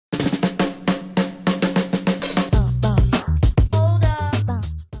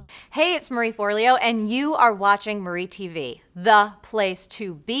Hey, it's Marie Forleo, and you are watching Marie TV, the place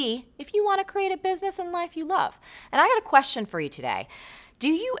to be if you want to create a business and life you love. And I got a question for you today. Do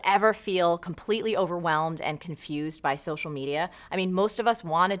you ever feel completely overwhelmed and confused by social media? I mean, most of us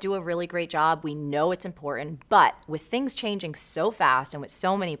want to do a really great job. We know it's important, but with things changing so fast and with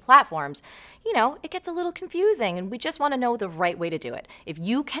so many platforms, it gets a little confusing, and we just want to know the right way to do it. If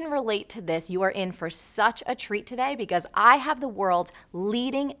you can relate to this, you are in for such a treat today because I have the world's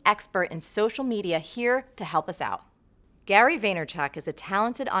leading expert in social media here to help us out. Gary Vaynerchuk is a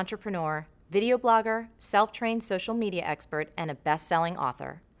talented entrepreneur, video blogger, self-trained social media expert, and a best-selling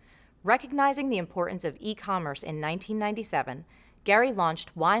author. Recognizing the importance of e-commerce in 1997, Gary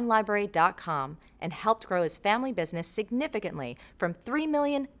launched WineLibrary.com and helped grow his family business significantly from $3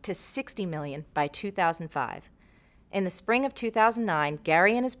 million to $60 million by 2005. In the spring of 2009,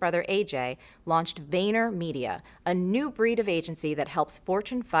 Gary and his brother AJ launched VaynerMedia, a new breed of agency that helps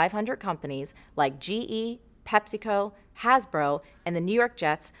Fortune 500 companies like GE, PepsiCo, Hasbro, and the New York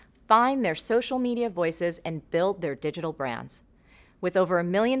Jets find their social media voices and build their digital brands. With over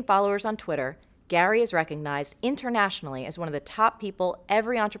 1 million followers on Twitter, Gary is recognized internationally as one of the top people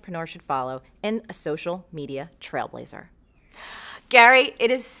every entrepreneur should follow and a social media trailblazer. Gary,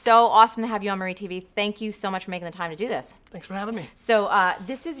 it is so awesome to have you on Marie TV. Thank you so much for making the time to do this. Thanks for having me. So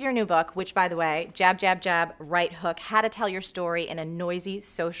this is your new book, which, by the way, Jab, Jab, Jab, Right Hook, How to Tell Your Story in a Noisy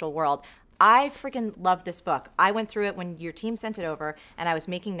Social World. I freaking love this book. I went through it when your team sent it over, and I was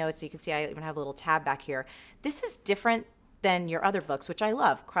making notes. You can see I even have a little tab back here. This is different than your other books, which I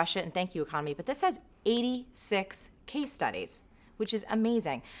love, Crush It and Thank You Economy, but this has 86 case studies, which is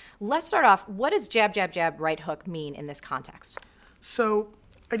amazing. Let's start off. What does Jab, Jab, Jab, Right Hook mean in this context? So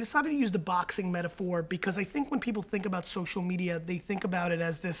I decided to use the boxing metaphor because I think when people think about social media, they think about it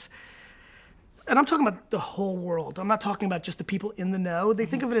as this, and I'm talking about the whole world. I'm not talking about just the people in the know. They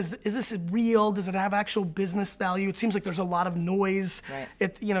think of it as, is this real? Does it have actual business value? It seems like there's a lot of noise. Right.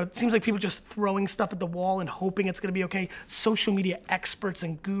 It seems like people just throwing stuff at the wall and hoping it's gonna be okay. Social media experts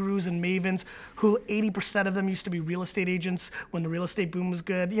and gurus and mavens who 80% of them used to be real estate agents when the real estate boom was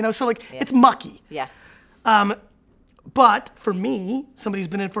good. So it's mucky. Yeah. But for me, somebody who's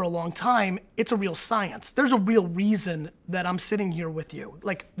been in it for a long time, it's a real science. There's a real reason that I'm sitting here with you.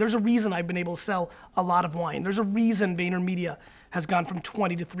 There's a reason I've been able to sell a lot of wine. There's a reason VaynerMedia has gone from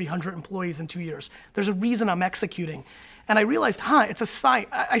 20 to 300 employees in 2 years. There's a reason I'm executing. And I realized, it's a science.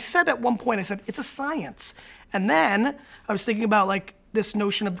 I said at one point, it's a science. And then I was thinking about this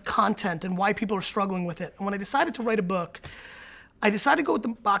notion of content and why people are struggling with it. And when I decided to write a book, I decided to go with the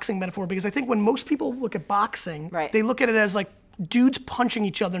boxing metaphor because I think when most people look at boxing, right, they look at it as dudes punching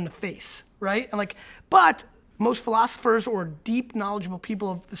each other in the face, right? But most philosophers or deep knowledgeable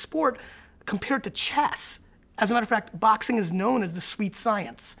people of the sport compare it to chess. As a matter of fact, boxing is known as the sweet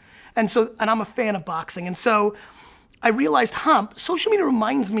science. And I'm a fan of boxing. And so I realized, social media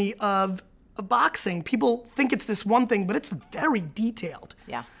reminds me of boxing. People think it's this one thing, but it's very detailed.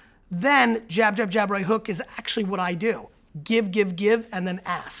 Yeah. Then jab, jab, jab, right hook is actually what I do. Give, give, give, and then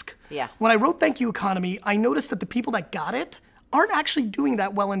ask. Yeah. When I wrote Thank You Economy, I noticed that the people that got it aren't actually doing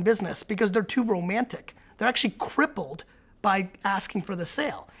that well in business because they're too romantic. They're actually crippled by asking for the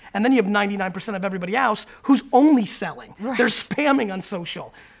sale. And then you have 99% of everybody else who's only selling. Right. They're spamming on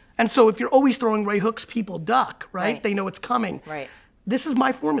social. And so if you're always throwing right hooks, people duck, right? Right. They know it's coming. Right. This is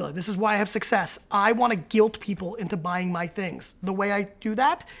my formula. This is why I have success. I want to guilt people into buying my things. The way I do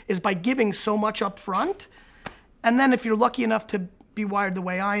that is by giving so much up front. And then if you're lucky enough to be wired the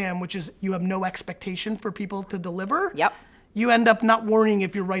way I am, which is you have no expectation for people to deliver, yep, you end up not worrying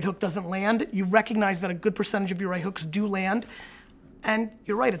if your right hook doesn't land. You recognize that a good percentage of your right hooks do land. And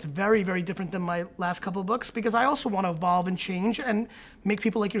you're right, it's very, very different than my last couple of books because I also want to evolve and change and make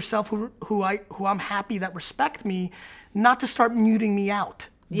people like yourself who I'm happy that respect me, not to start muting me out.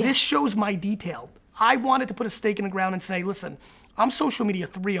 Yeah. This shows my detail. I wanted to put a stake in the ground and say, listen, I'm social media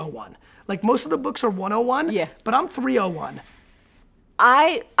 301. Most of the books are 101, yeah, but I'm 301.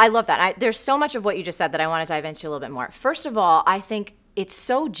 I love that. There's so much of what you just said that I want to dive into a little bit more. First of all, I think it's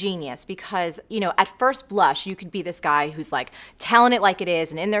so genius because, at first blush, you could be this guy who's telling it like it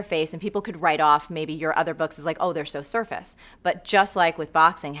is and in their face, and people could write off maybe your other books as oh, they're so surface. But just like with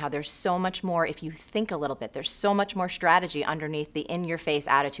boxing, how there's so much more, if you think a little bit, there's so much more strategy underneath the in-your-face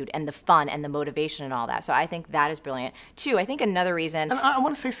attitude and the fun and the motivation and all that. So I think that is brilliant. Two, I think another reason. And I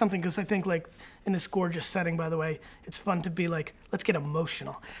want to say something because I think in this gorgeous setting, by the way, it's fun to be let's get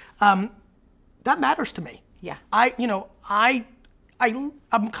emotional. That matters to me. Yeah.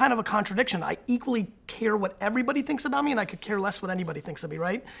 I'm kind of a contradiction. I equally care what everybody thinks about me, and I could care less what anybody thinks of me,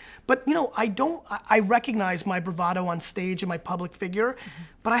 right? But I recognize my bravado on stage and my public figure,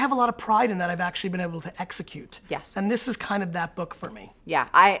 but I have a lot of pride in that I've actually been able to execute. Yes. And this is kind of that book for me. Yeah,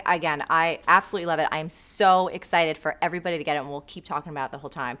 I absolutely love it. I am so excited for everybody to get it, and we'll keep talking about it the whole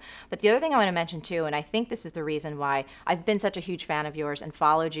time. But the other thing I want to mention too, and I think this is the reason why I've been such a huge fan of yours and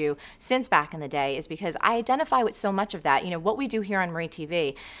followed you since back in the day, is because I identify with so much of that. What we do here on Marie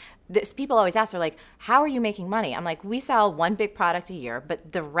TV, people always ask, they're like, how are you making money? I'm like, we sell one big product a year,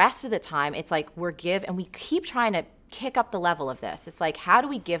 but the rest of the time it's like and we keep trying to kick up the level of this. It's like, how do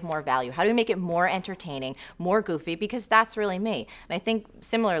we give more value? How do we make it more entertaining, more goofy? Because that's really me. And I think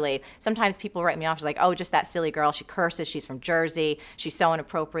similarly, sometimes people write me off as like, oh, just that silly girl. She curses. She's from Jersey. She's so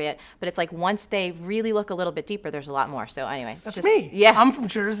inappropriate. But it's like, once they really look a little bit deeper, there's a lot more. So anyway, that's me. Yeah, I'm from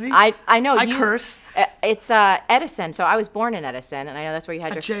Jersey. I know. I curse. It's Edison. So I was born in Edison, and I know that's where you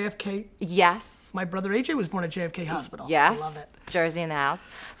had at your JFK. Yes. My brother AJ was born at JFK Hospital. Yes. I love it. Jersey in the house.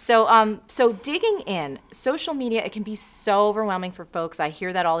 So digging in, social media, it can be so overwhelming for folks. I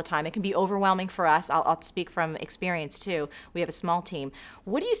hear that all the time. It can be overwhelming for us. I'll speak from experience too. We have a small team.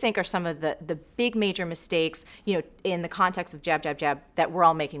 What do you think are some of the big major mistakes, in the context of jab, that we're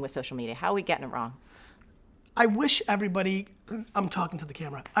all making with social media? How are we getting it wrong? I wish everybody, I'm talking to the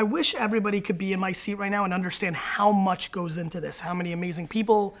camera, I wish everybody could be in my seat right now and understand how much goes into this, how many amazing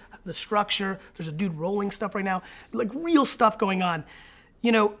people, the structure, there's a dude rolling stuff right now, like real stuff going on.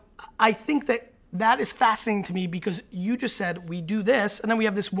 I think that is fascinating to me because you just said we do this and then we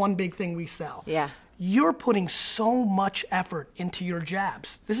have this one big thing we sell. Yeah. You're putting so much effort into your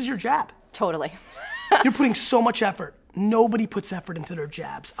jabs. This is your jab. Totally. You're putting so much effort. Nobody puts effort into their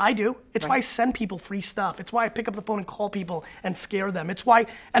jabs. I do. It's why I send people free stuff. It's why I pick up the phone and call people and scare them. It's why,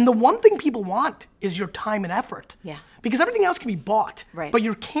 and the one thing people want is your time and effort. Yeah. Because everything else can be bought. Right. But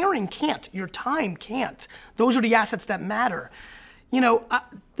your caring can't. Your time can't. Those are the assets that matter.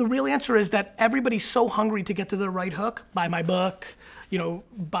 The real answer is that everybody's so hungry to get to their right hook. Buy my book,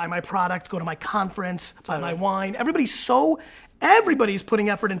 buy my product, go to my conference, buy my wine. Everybody's putting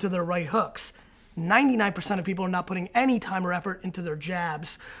effort into their right hooks. 99% of people are not putting any time or effort into their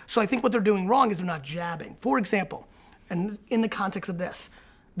jabs. So I think what they're doing wrong is they're not jabbing. For example, and in the context of this,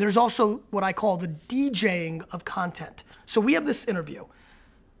 there's also what I call the DJing of content. So we have this interview.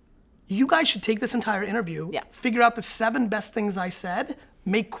 You guys should take this entire interview, figure out the 7 best things I said,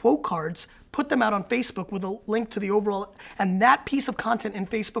 make quote cards, put them out on Facebook with a link to the overall, and that piece of content in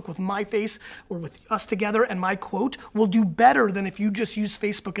Facebook with my face or with us together and my quote will do better than if you just use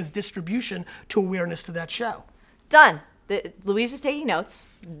Facebook as distribution to awareness to that show. Done. Louise is taking notes.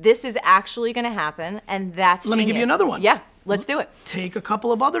 This is actually going to happen, and that's Let me give you another one. Yeah, let's do it. Take a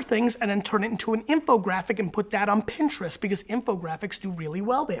couple of other things and then turn it into an infographic and put that on Pinterest because infographics do really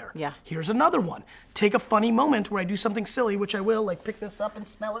well there. Yeah. Here's another one. Take a funny moment where I do something silly, which I will, like pick this up and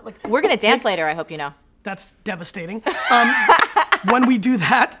smell it. We're going to dance later, I hope you know. That's devastating. When we do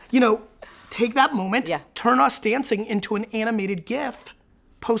that, take that moment, turn us dancing into an animated GIF,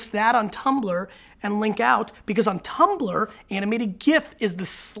 post that on Tumblr, and link out, because on Tumblr, animated GIF is the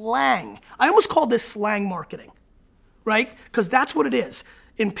slang. I almost call this slang marketing, right? Because that's what it is.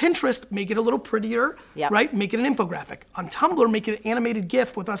 In Pinterest, make it a little prettier, right? Make it an infographic. On Tumblr, make it an animated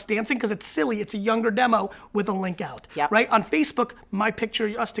GIF with us dancing because it's silly. It's a younger demo with a link out, right? On Facebook, my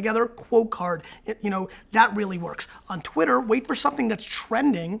picture, us together, quote card. That really works. On Twitter, wait for something that's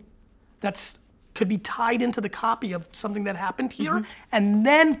trending, could be tied into the copy of something that happened here, and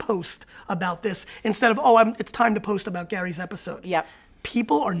then post about this instead of, it's time to post about Gary's episode. Yep.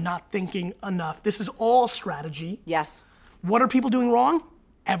 People are not thinking enough. This is all strategy. Yes. What are people doing wrong?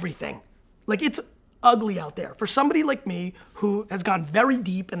 Everything. Like, it's ugly out there. For somebody like me who has gone very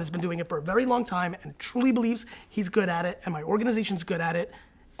deep and has been doing it for a very long time and truly believes he's good at it and my organization's good at it,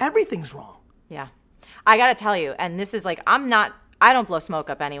 everything's wrong. Yeah. I gotta tell you, and this is like, I don't blow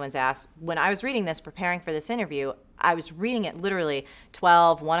smoke up anyone's ass. When I was reading this, preparing for this interview, I was reading it literally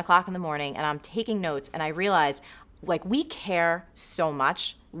 1 o'clock in the morning, and I'm taking notes, and I realized, we care so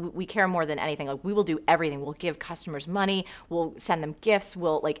much. We care more than anything. We will do everything. We'll give customers money. We'll send them gifts.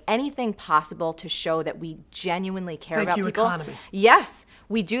 We'll anything possible to show that we genuinely care about people. Economy. Yes,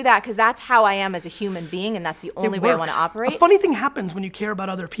 we do that because that's how I am as a human being, and that's the only way I want to operate. A funny thing happens when you care about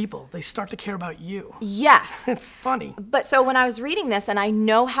other people. They start to care about you. Yes. It's funny. But so when I was reading this, and I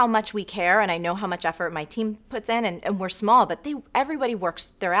know how much we care, and I know how much effort my team puts in, and we're small, but everybody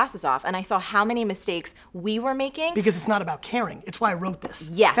works their asses off, and I saw how many mistakes we were making. Because it's not about caring. It's why I wrote this.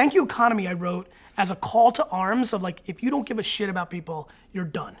 Yes. Thank You Economy I wrote as a call to arms of like, if you don't give a shit about people, you're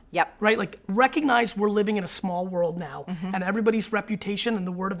done. Yep. Right? Like, recognize we're living in a small world now, and everybody's reputation and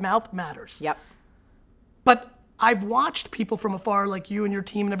the word of mouth matters. Yep. But I've watched people from afar, like you and your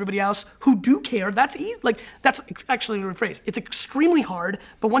team and everybody else, who do care. That's easy. Like, that's actually the rephrase. It's extremely hard,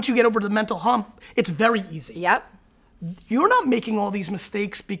 but once you get over the mental hump, it's very easy. Yep. You're not making all these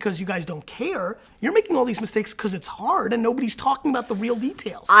mistakes because you guys don't care. You're making all these mistakes because it's hard and nobody's talking about the real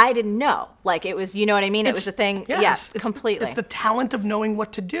details. I didn't know. Like, it was, you know what I mean? It was a thing. Yes, completely. It's the talent of knowing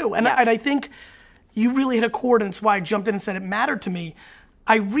what to do. And I think you really hit a chord, and it's why I jumped in and said it mattered to me.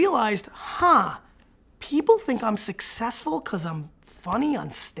 I realized, people think I'm successful because I'm funny on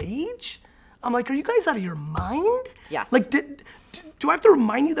stage? I'm like, are you guys out of your mind? Yes. Like, do I have to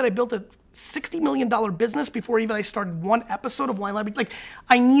remind you that I built a $60 million business before even I started one episode of Wine Library? Like,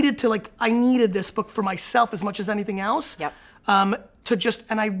 I needed this book for myself as much as anything else. Yep. And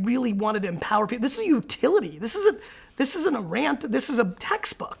I really wanted to empower people. This is a utility. This isn't a rant. This is a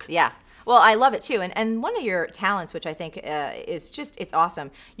textbook. Yeah. Well, I love it too. And one of your talents, which I think is just, it's awesome,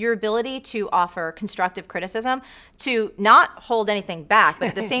 your ability to offer constructive criticism, to not hold anything back, but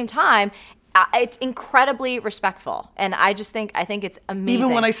at the same time, it's incredibly respectful. And I think it's amazing.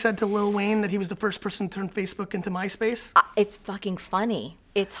 Even when I said to Lil Wayne that he was the first person to turn Facebook into MySpace? It's fucking funny.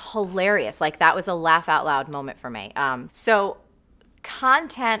 It's hilarious. Like, that was a laugh out loud moment for me. So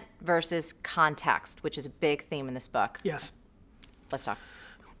content versus context, which is a big theme in this book. Yes. Let's talk.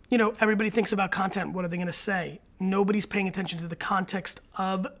 You know, everybody thinks about content. What are they going to say? Nobody's paying attention to the context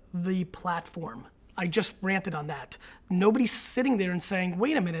of the platform. I just ranted on that. Nobody's sitting there and saying,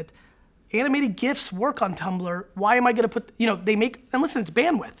 wait a minute, animated GIFs work on Tumblr. Why am I going to put, and listen, it's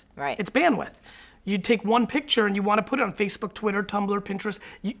bandwidth. Right. It's bandwidth. You take one picture and you want to put it on Facebook, Twitter, Tumblr, Pinterest,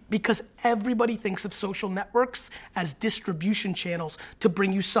 because everybody thinks of social networks as distribution channels to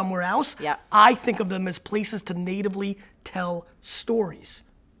bring you somewhere else. Yep. I think of them as places to natively tell stories.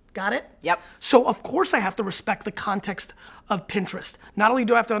 Got it? Yep. So of course I have to respect the context of Pinterest. Not only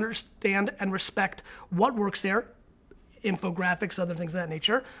do I have to understand and respect what works there, infographics, other things of that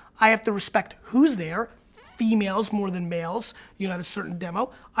nature, I have to respect who's there, females more than males, at a certain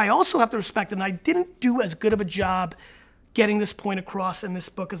demo. I also have to respect, and I didn't do as good of a job getting this point across in this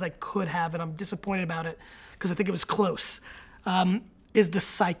book as I could have, and I'm disappointed about it because I think it was close, is the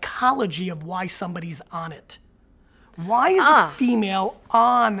psychology of why somebody's on it. Why is a female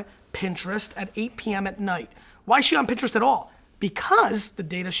on Pinterest at 8 p.m. at night? Why is she on Pinterest at all? Because the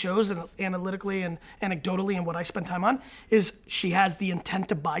data shows, and analytically and anecdotally, and what I spend time on, is she has the intent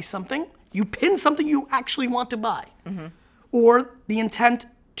to buy something. You pin something you actually want to buy. Mm-hmm. Or the intent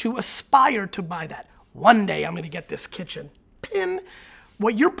to aspire to buy that. One day I'm gonna get this kitchen. Pin.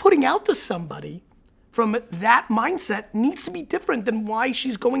 What you're putting out to somebody from that mindset needs to be different than why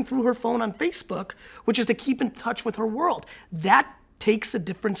she's going through her phone on Facebook, which is to keep in touch with her world. That takes a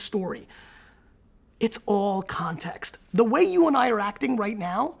different story. It's all context. The way you and I are acting right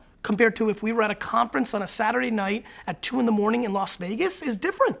now, compared to if we were at a conference on a Saturday night at 2 a.m. in Las Vegas, is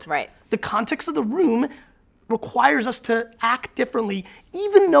different. Right. The context of the room requires us to act differently,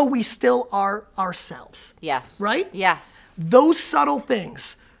 even though we still are ourselves. Yes. Right? Yes. Those subtle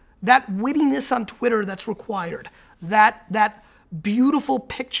things, that wittiness on Twitter that's required, that beautiful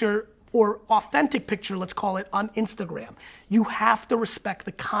picture or authentic picture, let's call it, on Instagram. You have to respect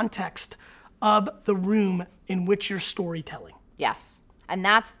the context of the room in which you're storytelling. Yes. And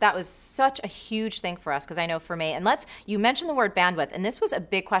that was such a huge thing for us, because I know for me, and you mentioned the word bandwidth, and this was a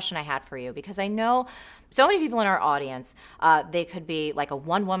big question I had for you, because I know so many people in our audience, they could be like a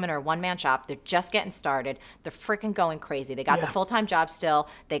one-woman or one-man shop. They're just getting started. They're freaking going crazy. They got the full-time job still.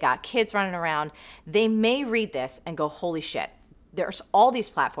 They got kids running around. They may read this and go, holy shit, there's all these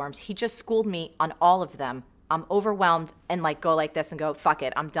platforms. He just schooled me on all of them. I'm overwhelmed, and go like this and go, fuck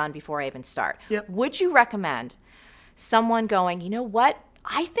it, I'm done before I even start. Yep. Would you recommend someone going, you know what?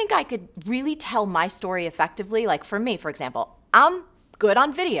 I think I could really tell my story effectively. Like for me, for example, I'm good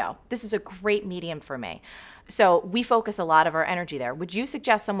on video. This is a great medium for me. So we focus a lot of our energy there. Would you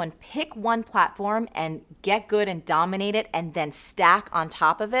suggest someone pick one platform and get good and dominate it and then stack on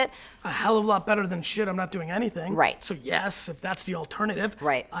top of it? A hell of a lot better than shit, I'm not doing anything. Right. So yes, if that's the alternative.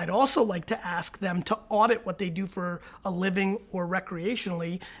 Right. I'd also like to ask them to audit what they do for a living or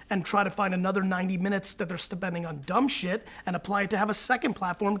recreationally and try to find another 90 minutes that they're spending on dumb shit and apply it to have a second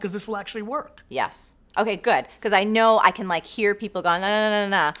platform, because this will actually work. Yes. Okay, good. Because I know I can hear people going,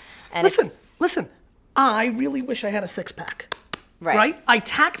 no. And Listen. I really wish I had a six-pack. Right. I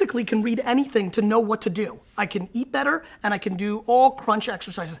tactically can read anything to know what to do. I can eat better, and I can do all crunch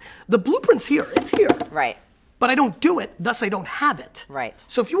exercises. The blueprint's here. It's here. Right. but I don't do it, thus I don't have it. Right.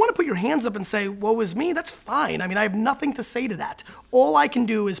 So if you want to put your hands up and say, woe is me, that's fine. I mean, I have nothing to say to that. All I can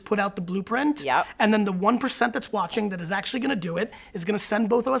do is put out the blueprint, Yep. and then the 1% that's watching that is actually going to do it is going to send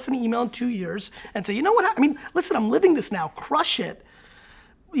both of us an email in 2 years and say, you know what, I mean, listen, I'm living this now, crush it.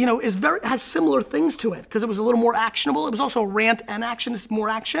 You know, has similar things to it because it was a little more actionable. It was also a rant and action. It's more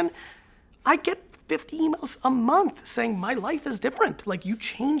action. I get 50 emails a month saying my life is different. Like, you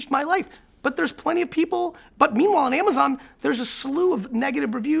changed my life. But there's plenty of people. But meanwhile, on Amazon, there's a slew of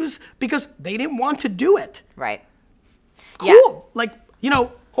negative reviews because they didn't want to do it. Right. Cool. Yeah. Like, you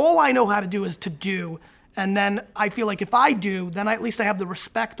know, all I know how to do is to do. And then I feel like if I do, then at least I have the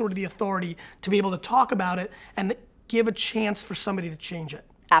respect or the authority to be able to talk about it and give a chance for somebody to change it.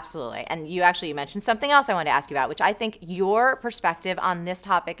 Absolutely. And you mentioned something else I wanted to ask you about, which I think your perspective on this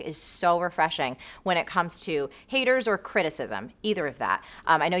topic is so refreshing when it comes to haters or criticism, either of that.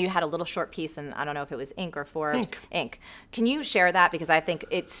 I know you had a little short piece, and I don't know if it was Inc. or Forbes. Inc. Can you share that? Because I think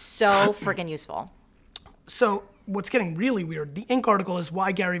it's so friggin' useful. So what's getting really weird, the Inc. article is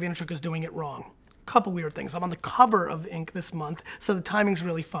why Gary Vaynerchuk is doing it wrong. Couple weird things. I'm on the cover of Inc. this month, so the timing's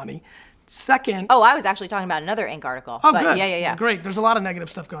really funny. Second. Oh, I was actually talking about another Inc. article. Oh, but good. Yeah. Great. There's a lot of negative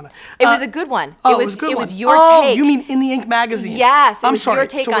stuff going on. It was a good one. It was a good one. It was your take. You mean in the Inc. magazine? Yes, I'm was sorry. your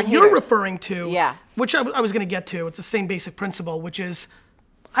take so on what you're haters. referring to, Yeah. which I was going to get to, it's the same basic principle, which is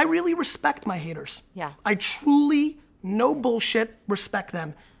I really respect my haters. Yeah. I truly, no bullshit, respect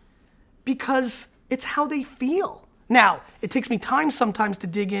them because it's how they feel. Now, it takes me time sometimes to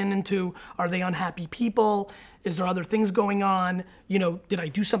dig into, are they unhappy people? Is there other things going on? You know, did I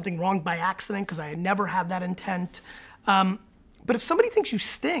do something wrong by accident? Because I never had that intent. But if somebody thinks you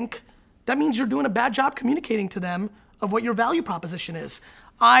stink, that means you're doing a bad job communicating to them of what your value proposition is.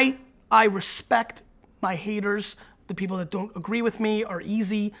 I respect my haters. The people that don't agree with me are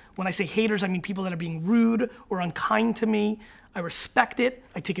easy. When I say haters, I mean people that are being rude or unkind to me. I respect it.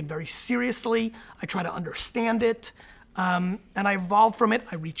 I take it very seriously. I try to understand it. And I evolve from it.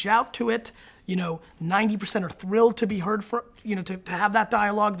 I reach out to it. You know, 90% are thrilled to be heard for, you know, to have that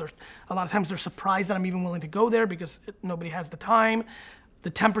dialogue. There's a lot of times they're surprised that I'm even willing to go there because nobody has the time.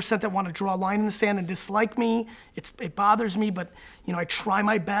 The 10% that want to draw a line in the sand and dislike me, it bothers me, but you know, I try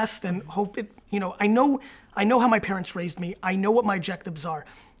my best and hope it, you know, I know how my parents raised me. I know what my objectives are.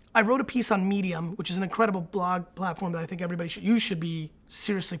 I wrote a piece on Medium, which is an incredible blog platform that I think everybody should be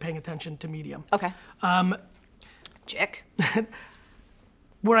seriously paying attention to Medium. Okay. Chick.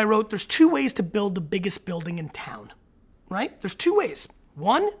 Where I wrote, there's 2 ways to build the biggest building in town, right? There's 2 ways.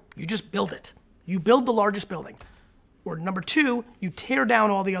 1, you just build it. You build the largest building. Or number 2, you tear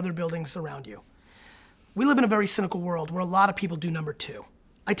down all the other buildings around you. We live in a very cynical world where a lot of people do number 2.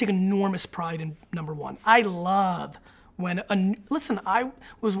 I take enormous pride in number 1. I love when, listen, I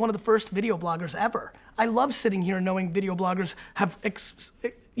was one of the first video bloggers ever. I love sitting here knowing video bloggers have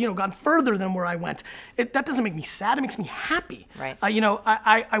gone further than where I went. That doesn't make me sad, it makes me happy. Right.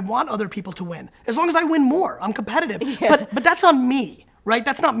 I want other people to win. As long as I win more, I'm competitive. Yeah. But that's on me, right?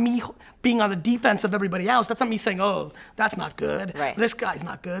 That's not me being on the defense of everybody else. That's not me saying, oh, that's not good. Right. This guy's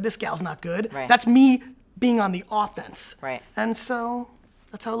not good, this gal's not good. Right. That's me being on the offense. Right. And so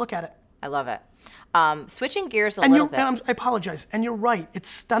that's how I look at it. I love it. Switching gears a little bit. I apologize, and you're right. It's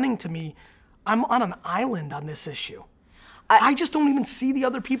stunning to me. I'm on an island on this issue. I just don't even see the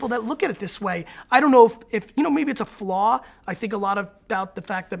other people that look at it this way. I don't know if you know, maybe it's a flaw. I think a lot about the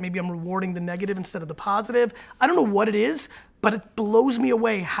fact that maybe I'm rewarding the negative instead of the positive. I don't know what it is, but it blows me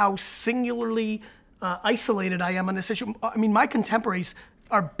away how singularly isolated I am on this issue. I mean, my contemporaries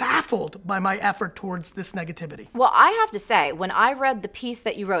are baffled by my effort towards this negativity. Well, I have to say, when I read the piece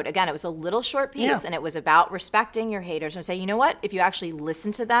that you wrote, again, it was a little short piece, and it was about respecting your haters and say, you know what, if you actually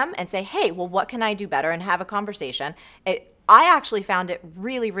listen to them and say, hey, well, what can I do better, and have a conversation, I actually found it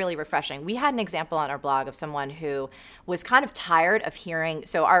really, really refreshing. We had an example on our blog of someone who was kind of tired of hearing,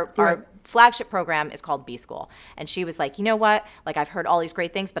 so our flagship program is called B School. And she was like, you know what, like I've heard all these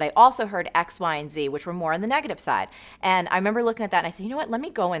great things, but I also heard X, Y, and Z, which were more on the negative side. And I remember looking at that and I said, you know what, let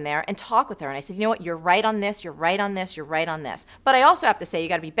me go in there and talk with her. And I said, you know what, you're right on this, you're right on this, you're right on this. But I also have to say, you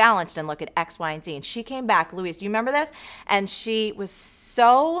gotta be balanced and look at X, Y, and Z. And she came back, Louise, do you remember this? And she was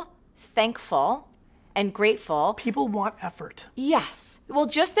so thankful and grateful. People want effort. Yes. Well,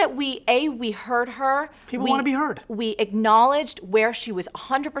 just that we heard her. People want to be heard. We acknowledged where she was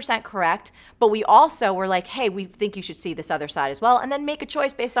 100% correct, but we also were like, hey, we think you should see this other side as well, and then make a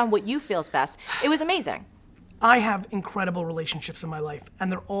choice based on what you feel's best. It was amazing. I have incredible relationships in my life,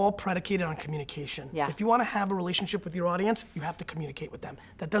 and they're all predicated on communication. Yeah. If you want to have a relationship with your audience, you have to communicate with them.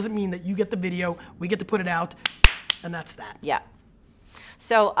 That doesn't mean that you get the video, we get to put it out, and that's that. Yeah.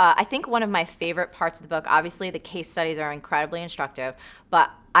 So I think one of my favorite parts of the book, obviously the case studies are incredibly instructive,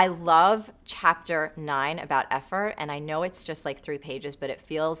 but I love chapter 9 about effort. And I know it's just like 3 pages, but it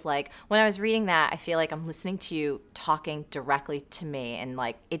feels like when I was reading that, I feel like I'm listening to you talking directly to me. And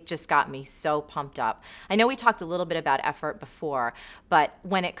like, it just got me so pumped up. I know we talked a little bit about effort before, but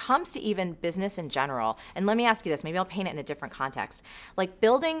when it comes to even business in general, and let me ask you this, maybe I'll paint it in a different context, like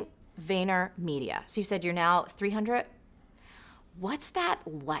building VaynerMedia. So you said you're now 300. What's that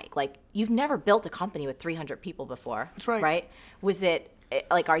like? Like, you've never built a company with 300 people before. That's right. Right? Was it,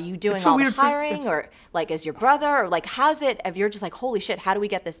 like, are you doing so all the weird hiring, or like, is your brother, or like, how's it, if you're just like, holy shit, how do we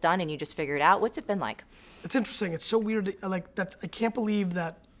get this done? And you just figure it out. What's it been like? It's interesting. It's so weird. Like, I can't believe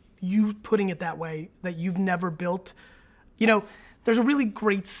that you putting it that way, that you've never built, you know, there's a really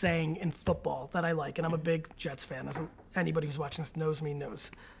great saying in football that I like, and I'm a big Jets fan, as anybody who's watching this knows me knows.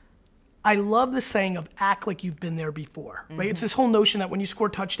 I love the saying of act like you've been there before, right? It's this whole notion that when you score a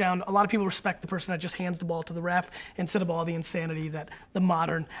touchdown, a lot of people respect the person that just hands the ball to the ref instead of all the insanity that the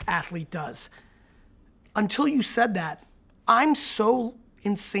modern athlete does. Until you said that, I'm so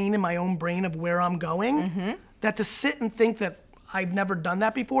insane in my own brain of where I'm going that to sit and think that I've never done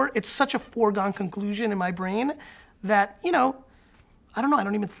that before, it's such a foregone conclusion in my brain that, you know, I don't know. I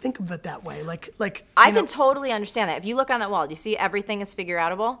don't even think of it that way. Like I can totally understand that. If you look on that wall, do you see everything is figure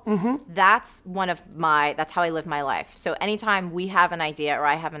outable? That's that's how I live my life. So anytime we have an idea or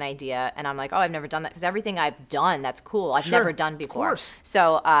I have an idea and I'm like, oh, I've never done that, because everything I've done that's cool, I've never done before. Of course.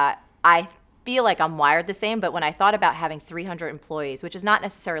 So I feel like I'm wired the same, but when I thought about having 300 employees, which is not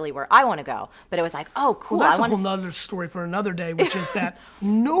necessarily where I want to go, but it was like, oh, cool. Well, that's a whole nother story for another day, which is that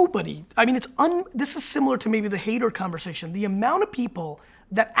nobody, I mean, this is similar to maybe the hater conversation. The amount of people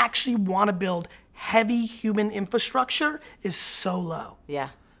that actually want to build heavy human infrastructure is so low. Yeah.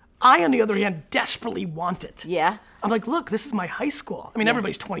 I, on the other hand, desperately want it. Yeah. I'm like, look, this is my high school. I mean,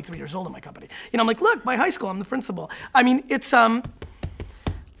 everybody's 23 years old in my company. You know, I'm like, look, my high school, I'm the principal. I mean, it's,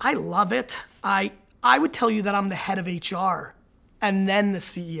 I love it. I would tell you that I'm the head of HR and then the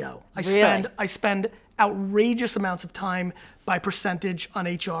CEO. I spend outrageous amounts of time by percentage on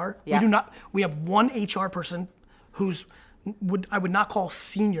HR. Yeah. We have one HR person who's I would not call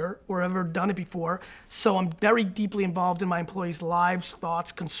senior or ever done it before. So I'm very deeply involved in my employees' lives,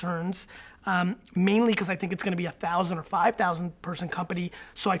 thoughts, concerns. Mainly because I think it's going to be 1,000 or 5,000 person company.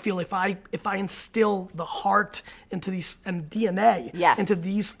 So I feel if I instill the heart into these and DNA into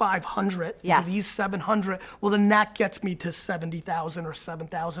these 500, into these 700, well then that gets me to 70,000 or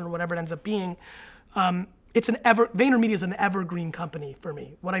 7,000 or whatever it ends up being. VaynerMedia is an evergreen company for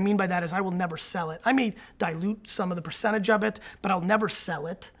me. What I mean by that is I will never sell it. I may dilute some of the percentage of it, but I'll never sell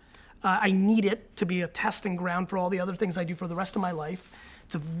it. I need it to be a testing ground for all the other things I do for the rest of my life.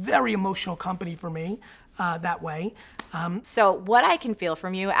 It's a very emotional company for me that way. So what I can feel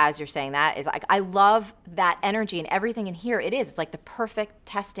from you as you're saying that is like, I love that energy and everything in here. It's like the perfect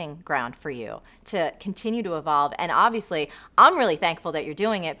testing ground for you to continue to evolve. And obviously I'm really thankful that you're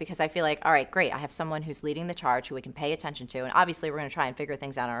doing it, because I feel like, all right, great. I have someone who's leading the charge who we can pay attention to. And obviously we're going to try and figure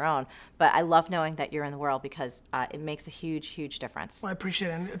things out on our own. But I love knowing that you're in the world, because it makes a huge, huge difference. Well, I appreciate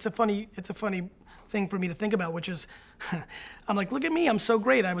it. And it's a funny thing for me to think about, which is, I'm like, look at me, I'm so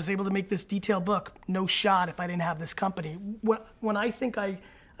great. I was able to make this detailed book. No shot if I didn't have this company. When I think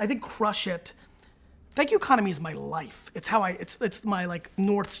Crush It, Thank You Economy is my life. It's how it's my like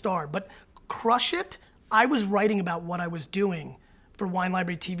North Star. But Crush It, I was writing about what I was doing for Wine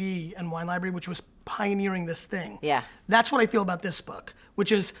Library TV and Wine Library, which was pioneering this thing. Yeah. That's what I feel about this book,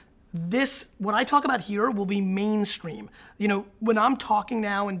 which is what I talk about here will be mainstream. You know, when I'm talking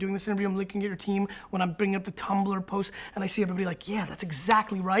now and doing this interview, I'm looking at your team, when I'm bringing up the Tumblr post and I see everybody like, yeah, that's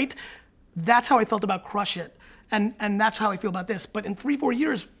exactly right. That's how I felt about Crush It. And that's how I feel about this. But in 3-4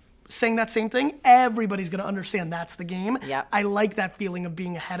 years, saying that same thing, everybody's gonna understand that's the game. Yep. I like that feeling of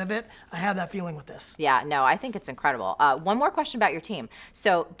being ahead of it. I have that feeling with this. Yeah, no, I think it's incredible. One more question about your team.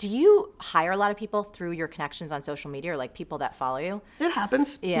 So do you hire a lot of people through your connections on social media, or like people that follow you? It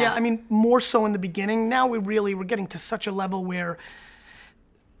happens. Yeah. I mean, more so in the beginning. Now we're getting to such a level where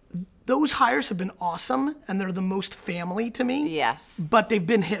those hires have been awesome and they're the most family to me. Yes. But they've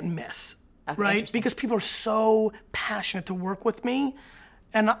been hit and miss, Okay, right? Because people are so passionate to work with me.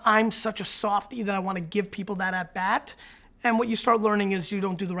 And I'm such a softie that I want to give people that at bat. And what you start learning is you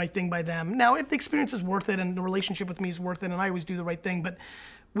don't do the right thing by them. Now, if the experience is worth it and the relationship with me is worth it and I always do the right thing, but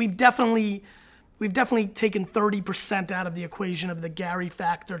we've definitely we've definitely taken 30% out of the equation of the Gary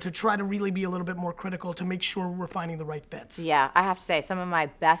factor to try to really be a little bit more critical to make sure we're finding the right fits. Yeah, I have to say, some of my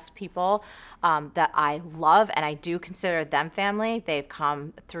best people that I love, and I do consider them family, they've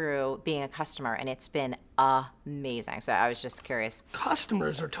come through being a customer, and it's been amazing. So I was just curious.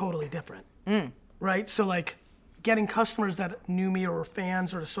 Customers are totally different, right? So like getting customers that knew me or were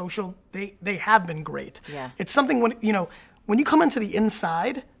fans or social, they have been great. Yeah. It's something when you come into the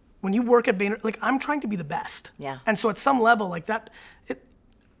inside, when you work at Vayner, like I'm trying to be the best. Yeah. And so at some level like that,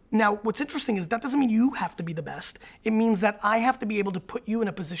 now what's interesting is that doesn't mean you have to be the best. It means that I have to be able to put you in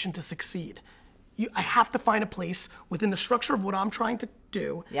a position to succeed. I have to find a place within the structure of what I'm trying to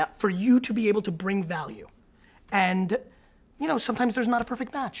do for you to be able to bring value. And sometimes there's not a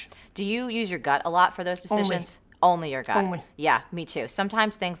perfect match. Do you use your gut a lot for those decisions? Only your gut. Only. Yeah, me too.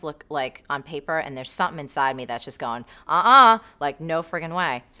 Sometimes things look like on paper and there's something inside me that's just going, like no friggin'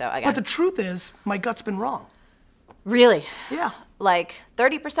 way. So again. But the truth is, my gut's been wrong. Really? Yeah. Like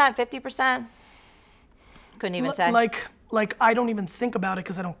 30%, 50%? Couldn't even say. Like I don't even think about it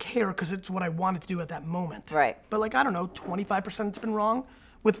because I don't care because it's what I wanted to do at that moment. Right. But like, I don't know, 25% it's been wrong.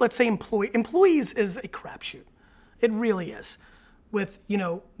 With, let's say, employees is a crapshoot. It really is. With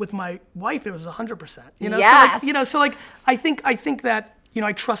my wife, it was 100%. Yes. So like I think that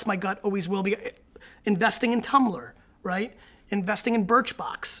I trust my gut, always will be. Investing in Tumblr, right? Investing in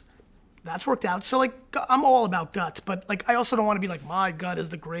Birchbox, that's worked out. So like I'm all about guts, but like I also don't want to be like my gut is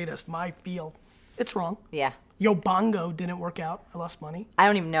the greatest. My feel, it's wrong. Yeah. Yo Bongo didn't work out. I lost money. I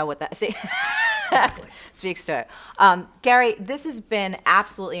don't even know what that. See. Exactly. Speaks to it. Gary, this has been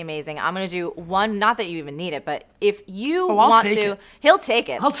absolutely amazing. I'm going to do one, not that you even need it, but if you want to, he'll take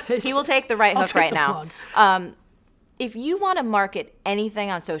it. He will take the right hook right now. If you want to market anything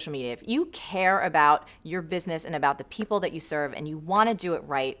on social media, if you care about your business and about the people that you serve and you want to do it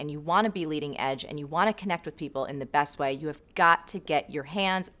right and you want to be leading edge and you want to connect with people in the best way, you have got to get your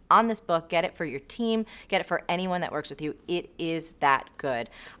hands on this book, get it for your team, get it for anyone that works with you. It is that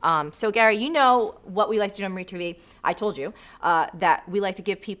good. So Gary, you know what we like to do on Marie TV. I told you that we like to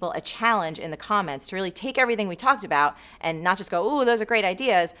give people a challenge in the comments to really take everything we talked about and not just go, ooh, those are great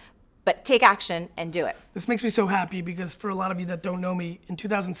ideas, but take action and do it. This makes me so happy because for a lot of you that don't know me, in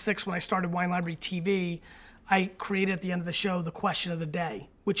 2006 when I started Wine Library TV, I created at the end of the show the question of the day,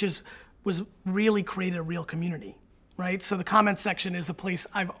 which was really created a real community, right? So the comment section is a place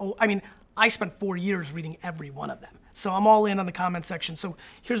I spent 4 years reading every one of them. So I'm all in on the comment section. So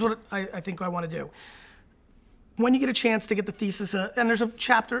here's what I think I want to do. When you get a chance to get the thesis, and there's a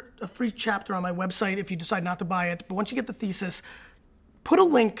free chapter on my website if you decide not to buy it, but once you get the thesis, put a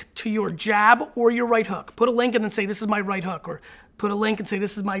link to your jab or your right hook. Put a link and then say, this is my right hook, or put a link and say,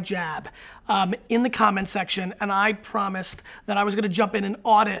 this is my jab in the comment section. And I promised that I was gonna jump in and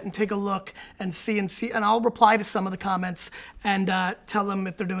audit and take a look and see, and I'll reply to some of the comments and tell them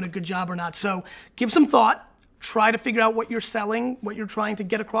if they're doing a good job or not. So give some thought. Try to figure out what you're selling, what you're trying to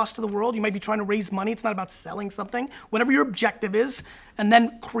get across to the world. You might be trying to raise money. It's not about selling something. Whatever your objective is, and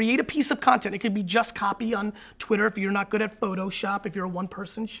then create a piece of content. It could be just copy on Twitter if you're not good at Photoshop, if you're a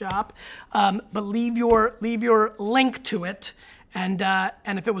one-person shop. But leave your link to it, and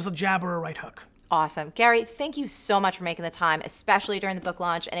if it was a jab or a right hook. Awesome. Gary, thank you so much for making the time, especially during the book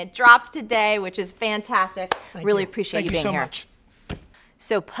launch. And it drops today, which is fantastic. Really appreciate you being here. Thank you so much.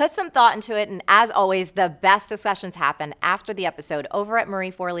 So put some thought into it, and as always, the best discussions happen after the episode over at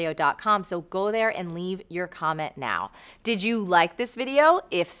marieforleo.com, so go there and leave your comment now. Did you like this video?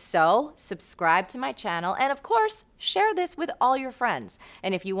 If so, subscribe to my channel, and of course, share this with all your friends.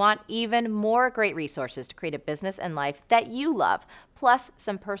 And if you want even more great resources to create a business and life that you love, plus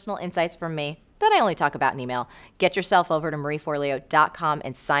some personal insights from me that I only talk about in email, get yourself over to marieforleo.com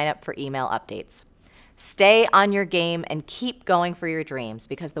and sign up for email updates. Stay on your game and keep going for your dreams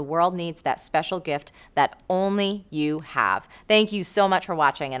because the world needs that special gift that only you have. Thank you so much for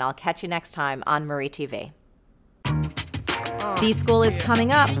watching, and I'll catch you next time on Marie TV. B-School is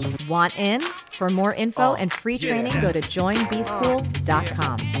coming up. Want in? For more info and free training, go to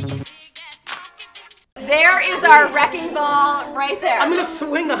joinbschool.com. There is our wrecking ball right there. I'm gonna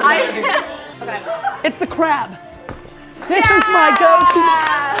swing on it. Okay. It's the crab. This is my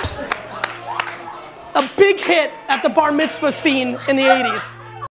go-to. A big hit at the bar mitzvah scene in the 80s.